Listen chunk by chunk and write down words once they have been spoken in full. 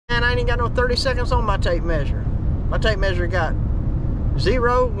ain't even got no 30 seconds on my tape measure. My tape measure got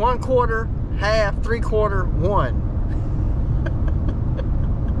 0, 1/4, half, 3/4, 1.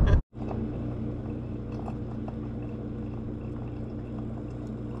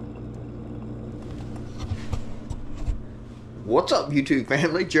 What's up, YouTube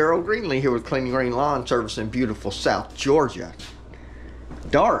family? Gerald Greenlee here with Clean Green Lawn Service in beautiful South Georgia.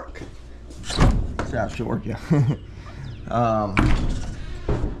 Dark South Georgia.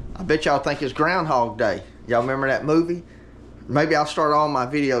 I bet y'all think it's Groundhog Day. Y'all remember that movie? Maybe I'll start all my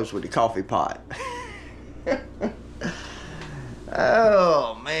videos with the coffee pot.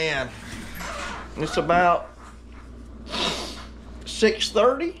 Oh man, it's about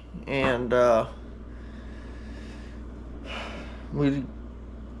 6:30 and we're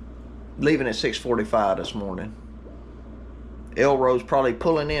leaving at 6:45 this morning. Elroy's probably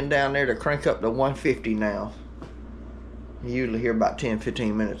pulling in down there to crank up to 150 now. He usually here about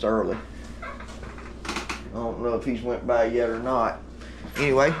 10-15 minutes early. I don't know if he's went by yet or not.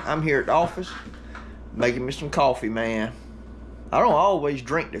 Anyway, I'm here at the office making me some coffee, man. I don't always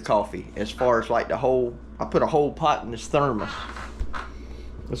drink the coffee as far as like the whole, I put a whole pot in this thermos.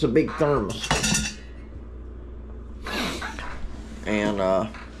 It's a big thermos. And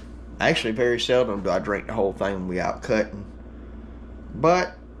actually very seldom do I drink the whole thing when we out cutting.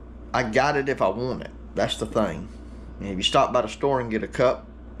 But I got it if I want it. That's the thing. And if you stop by the store and get a cup,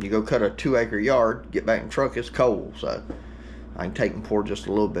 you go cut a 2-acre yard, get back in the truck, it's cold. So I can take and pour just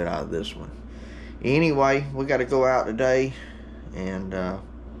a little bit out of this one. Anyway, we got to go out today and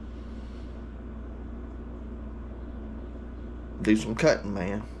do some cutting,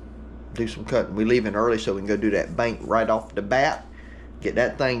 man. Do some cutting. We leaving early so we can go do that bank right off the bat. Get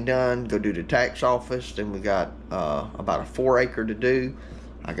that thing done, go do the tax office. Then we got about a 4-acre to do.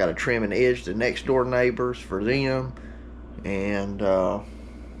 I got to trim and edge the next door neighbors for them. And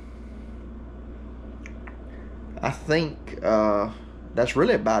I think that's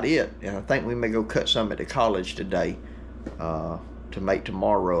really about it. And I think we may go cut some at the college today to make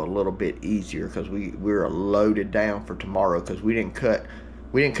tomorrow a little bit easier, because we're loaded down for tomorrow, because we didn't cut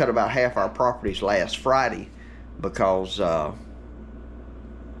about half our properties last Friday because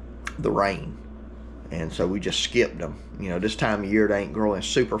the rain, and so we just skipped them. You know, this time of year they ain't growing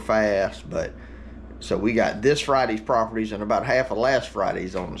super fast, but so we got this Friday's properties and about half of last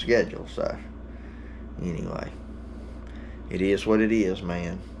Friday's on the schedule. So anyway, it is what it is,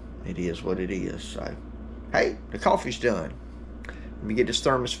 man. It is what it is. So hey, the coffee's done. Let me get this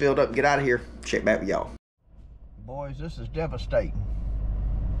thermos filled up and get out of here. Check back with y'all. Boys, this is devastating.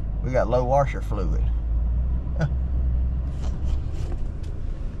 We got low washer fluid.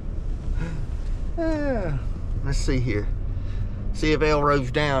 Let's see here. See if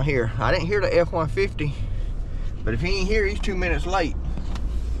Elroy's down here. I didn't hear the F-150, but if he ain't here, he's 2 minutes late.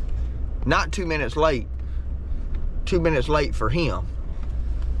 Not 2 minutes late. 2 minutes late for him,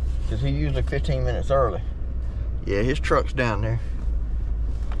 because he's usually 15 minutes early. Yeah, his truck's down there.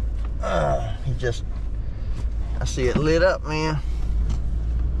 I see it lit up, man.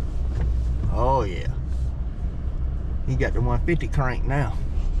 Oh yeah. He got the 150 crank now.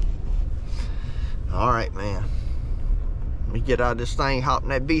 All right, man. Let me get out of this thing, hop in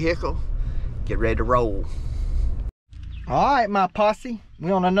that vehicle, get ready to roll. All right, my posse, we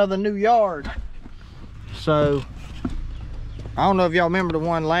on another new yard. So, I don't know if y'all remember the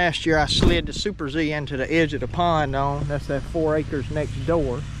one last year I slid the Super Z into the edge of the pond on. That's that 4 acres next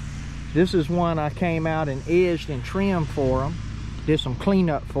door. This is one I came out and edged and trimmed for them. Did some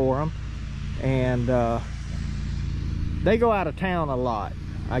cleanup for them. And they go out of town a lot,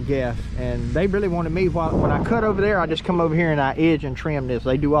 I guess, and they really wanted me, when I cut over there, I just come over here and I edge and trim this.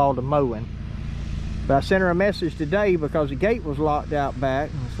 They do all the mowing. But I sent her a message today because the gate was locked out back,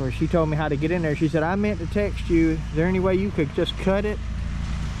 and so she told me how to get in there. She said, I meant to text you, is there any way you could just cut it?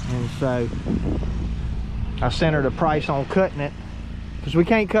 And so I sent her the price on cutting it, because we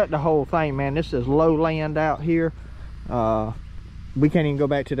can't cut the whole thing, man. This is low land out here. We can't even go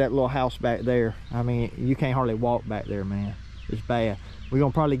back to that little house back there. I mean, you can't hardly walk back there, man. It's bad. We're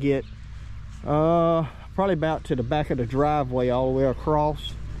gonna probably get probably about to the back of the driveway all the way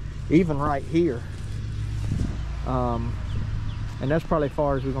across, even right here. And that's probably as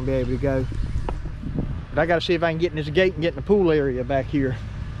far as we're gonna be able to go. But I gotta see if I can get in this gate and get in the pool area back here.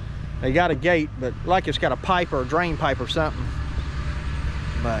 They got a gate, but like it's got a pipe or a drain pipe or something.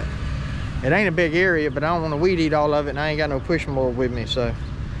 But it ain't a big area, but I don't want to weed eat all of it, and I ain't got no push mower with me. So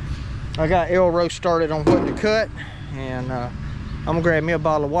I got Elroy started on what to cut, and I'm gonna grab me a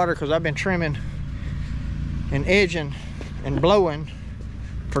bottle of water, because I've been trimming and edging and blowing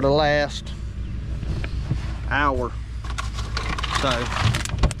for the last hour. So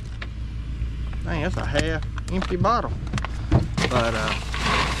Dang, that's a half empty bottle. But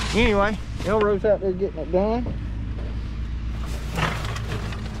anyway, Elroy's out there getting it done.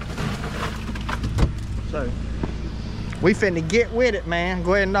 So we finna get with it, man.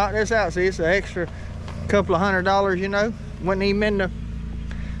 Go ahead and knock this out. See, it's an extra couple of $100, you know. Wasn't even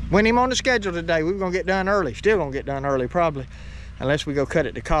on the schedule today. We were gonna get done early. Still gonna get done early, probably, unless we go cut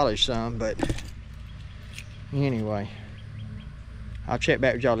it to college some. But anyway, I'll check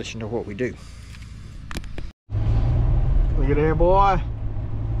back with y'all, let you know what we do. Look at there, boy.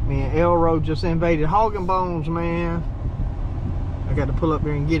 Me and Elroy just invaded Hog and Bones, man. I got to pull up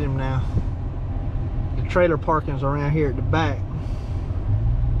there and get him now. The trailer parking's around here at the back.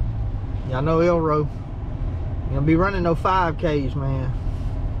 Y'all know Elroy. You're gonna be running no 5Ks, man.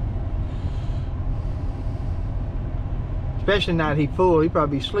 Especially now that he's full. He'll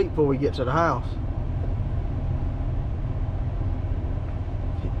probably be asleep before we get to the house.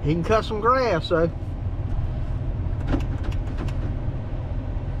 He can cut some grass, so.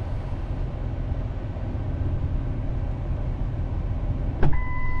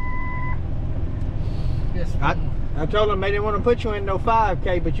 I told him they didn't want to put you in no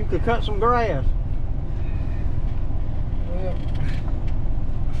 5K, but you could cut some grass. Well,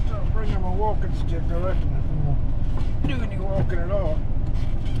 start bringing my walking stick. I reckon if I'm gonna do any walking at all.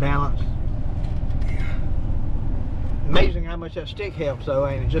 Balance. Yeah. Amazing how much that stick helps, though,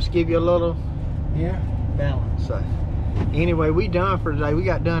 ain't it? Just give you a little balance. So anyway, we done for today. We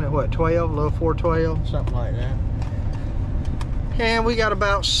got done at what, 12, a little 4:12, something like that. And we got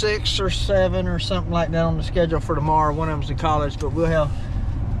about 6 or 7 or something like that on the schedule for tomorrow. One of them's in college, but we'll have,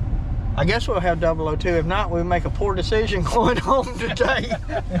 I guess we'll have 002. If not, we'll make a poor decision going home today.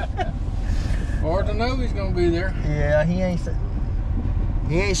 Hard to know he's gonna be there. Yeah, he ain't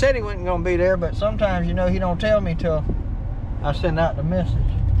said he wasn't gonna be there, but sometimes, you know, he don't tell me till I send out the message.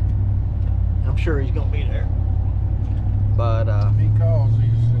 I'm sure he's gonna be there. But because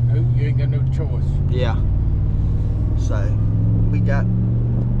you ain't got no choice. yeah. So we got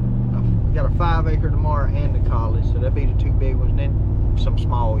a 5 acre tomorrow and the college, so that'll be the 2 big ones, and then some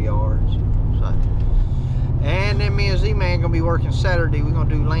small yards. So, and then me and Z-Man gonna be working Saturday. We're gonna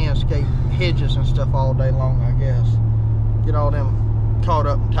do landscape hedges and stuff all day long, I guess. Get all them caught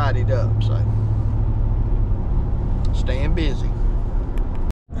up and tidied up. So staying busy.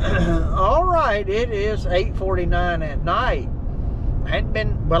 All right, it is 8:49 at night.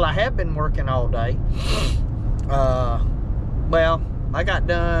 I have been working all day. Well, I got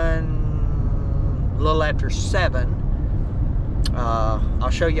done a little after 7. I'll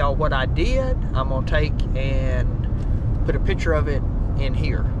show y'all what I did. I'm gonna take and put a picture of it in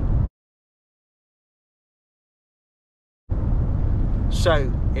here.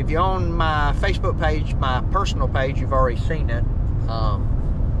 So if you're on my Facebook page, my personal page, you've already seen it.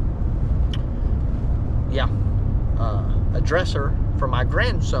 Yeah, a dresser for my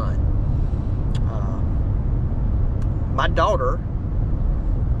grandson. My daughter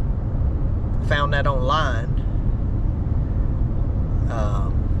found that online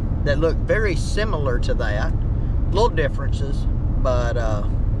that looked very similar to that. Little differences, but I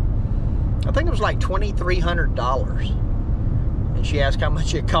think it was like $2,300. And she asked how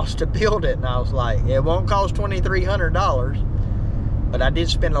much it cost to build it, and I was like, it won't cost $2,300, but I did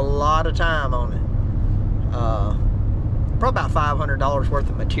spend a lot of time on it. Probably about $500 worth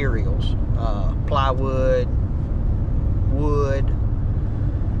of materials, plywood, wood,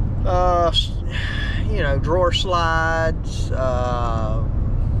 you know, drawer slides,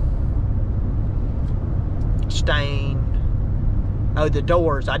 stain. Oh, the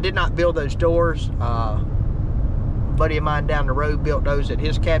doors. I did not build those doors. A buddy of mine down the road built those at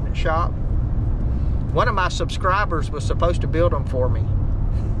his cabinet shop. One of my subscribers was supposed to build them for me.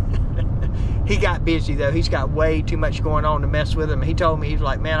 He got busy though. He's got way too much going on to mess with him. He told me, he's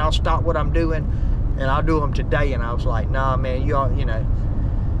like, man, I'll stop what I'm doing and I'll do them today. And I was like, nah, man, you know,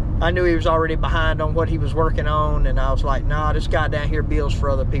 I knew he was already behind on what he was working on, and I was like, nah, this guy down here builds for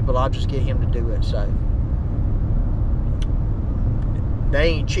other people. I'll just get him to do it. So they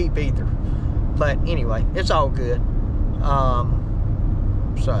ain't cheap either. But anyway, it's all good.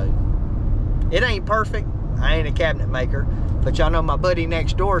 So it ain't perfect. I ain't a cabinet maker, but y'all know my buddy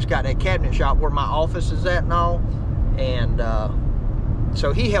next door's got that cabinet shop where my office is at and all. And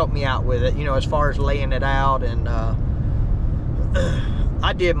so he helped me out with it, you know, as far as laying it out. And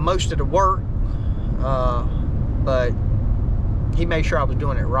I did most of the work, but he made sure I was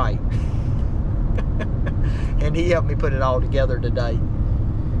doing it right. And he helped me put it all together today.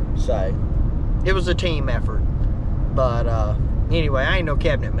 So it was a team effort. But anyway, I ain't no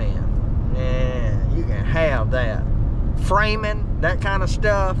cabinet man. Yeah, you can have that. Framing, that kind of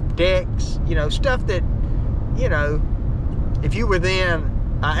stuff, decks, you know, stuff that, you know, if you were within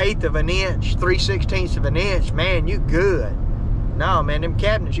 1/8 of an inch, 3/16 of an inch, man, you good. No, man, them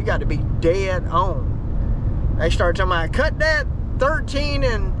cabinets, you got to be dead on. They started talking about, cut that 13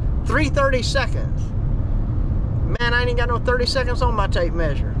 and 3/30 seconds. Man, I ain't got no 30 seconds on my tape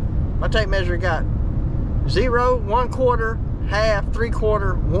measure. My tape measure got 0, 1/4, half,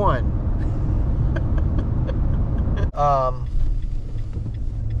 3/4, 1.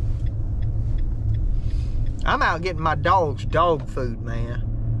 I'm out getting my dog's dog food, man,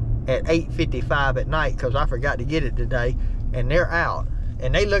 at 8:55 at night because I forgot to get it today, and they're out.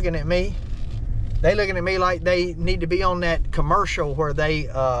 And they looking at me. They looking at me like they need to be on that commercial where they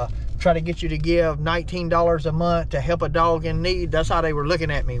try to get you to give $19 a month to help a dog in need. That's how they were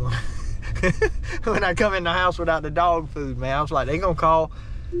looking at me when I come in the house without the dog food, man. I was like, they gonna call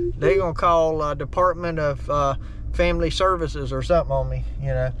Department of Family Services or something on me, you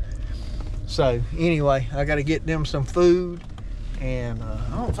know. So anyway, I got to get them some food, and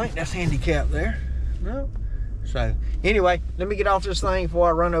I don't think that's handicapped there. No. So anyway, let me get off this thing before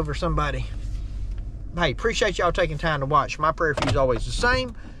I run over somebody. Hey, appreciate y'all taking time to watch. My prayer for you is always the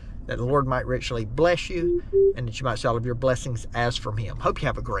same, that the Lord might richly bless you, and that you might see all of your blessings as from Him. Hope you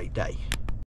have a great day.